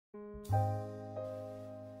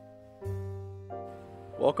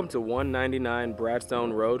Welcome to 199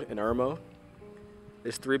 Bradstone Road in Irmo.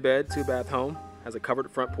 This 3-bed, 2-bath home has a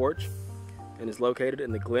covered front porch and is located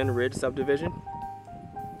in the Glen Ridge subdivision,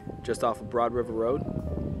 just off of Broad River Road.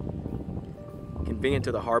 Convenient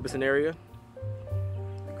to the Harbison area,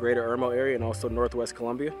 the greater Irmo area, and also Northwest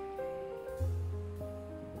Columbia,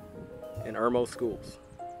 and Irmo schools.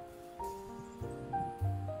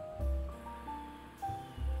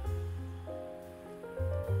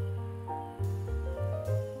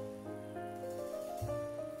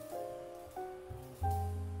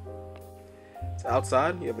 So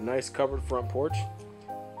outside, you have a nice covered front porch.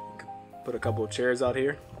 You can put a couple of chairs out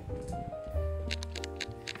here.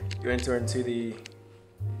 You enter into the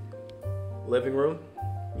living room.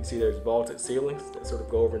 You can see there's vaulted ceilings that sort of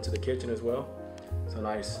go over into the kitchen as well. It's a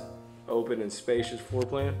nice open and spacious floor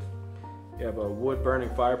plan. You have a wood burning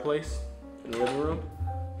fireplace in the living room,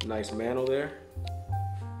 a nice mantel there,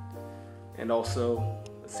 and also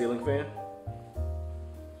a ceiling fan.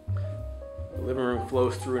 The living room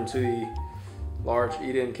flows through into the large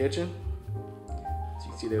eat-in kitchen. So you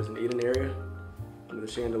can see there's an eat-in area under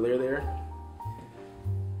the chandelier there.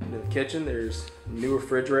 And in the kitchen there's a new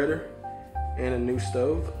refrigerator and a new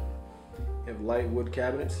stove. You have light wood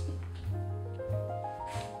cabinets.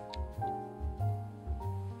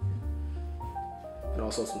 And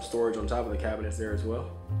also some storage on top of the cabinets there as well.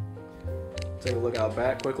 Take a look out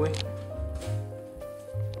back quickly.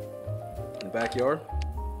 In the backyard,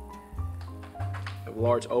 you have a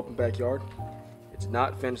large open backyard. It's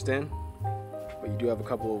not fenced in, but you do have a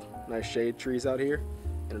couple of nice shade trees out here,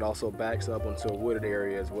 and it also backs up onto a wooded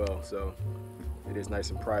area as well, so it is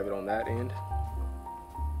nice and private on that end.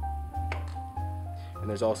 And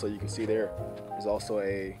there's also, you can see there's also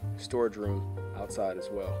a storage room outside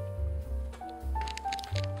as well.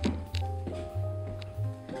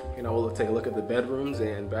 And now we'll take a look at the bedrooms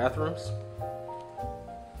and bathrooms.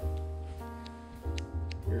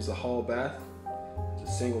 Here's a hall bath.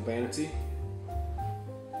 It's a single vanity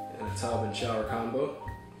and a tub and shower combo.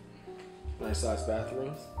 Nice sized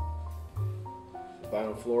bathrooms.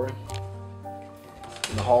 Vinyl flooring.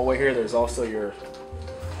 In the hallway here, there's also your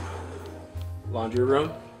laundry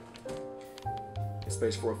room.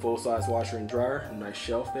 Space for a full-size washer and dryer. A nice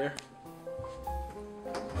shelf there.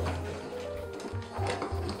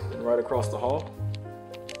 And right across the hall,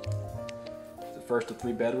 it's the first of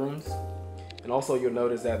 3 bedrooms. And also you'll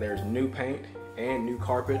notice that there's new paint and new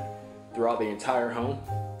carpet throughout the entire home.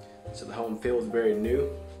 So the home feels very new.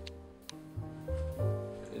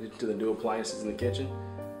 In addition to the new appliances in the kitchen,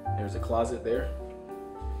 there's a closet there,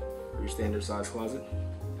 your standard size closet.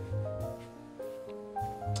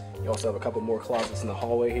 You also have a couple more closets in the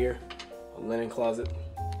hallway here, a linen closet,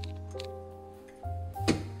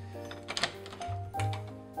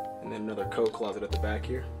 and then another coat closet at the back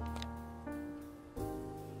here.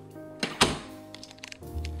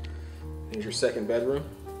 Here's your second bedroom.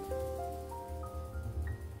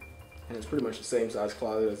 And it's pretty much the same size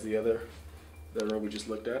closet as the other room we just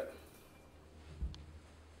looked at.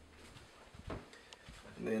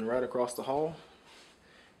 And then right across the hall,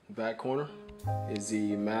 back corner, is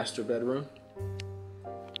the master bedroom.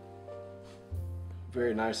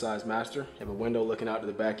 Very nice sized master. You have a window looking out to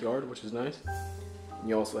the backyard, which is nice. And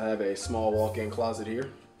you also have a small walk-in closet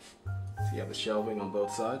here. So you have the shelving on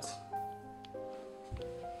both sides.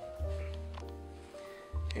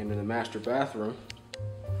 And in the master bathroom,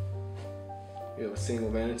 you have a single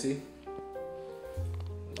vanity,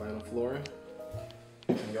 vinyl flooring,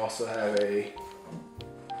 and you also have a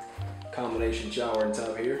combination shower and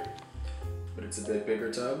tub here, but it's a bit bigger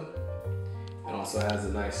tub, and also has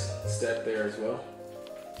a nice step there as well.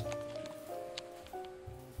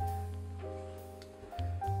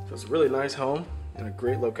 So it's a really nice home in a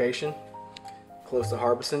great location, close to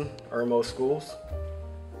Harbison, Irmo schools.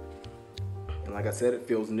 And like I said, it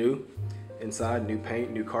feels new inside, new paint,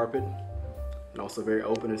 new carpet, and also very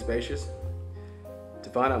open and spacious. To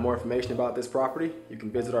find out more information about this property, you can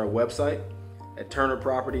visit our website at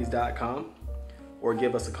turnerproperties.com or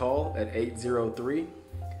give us a call at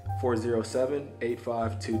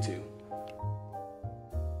 803-407-8522.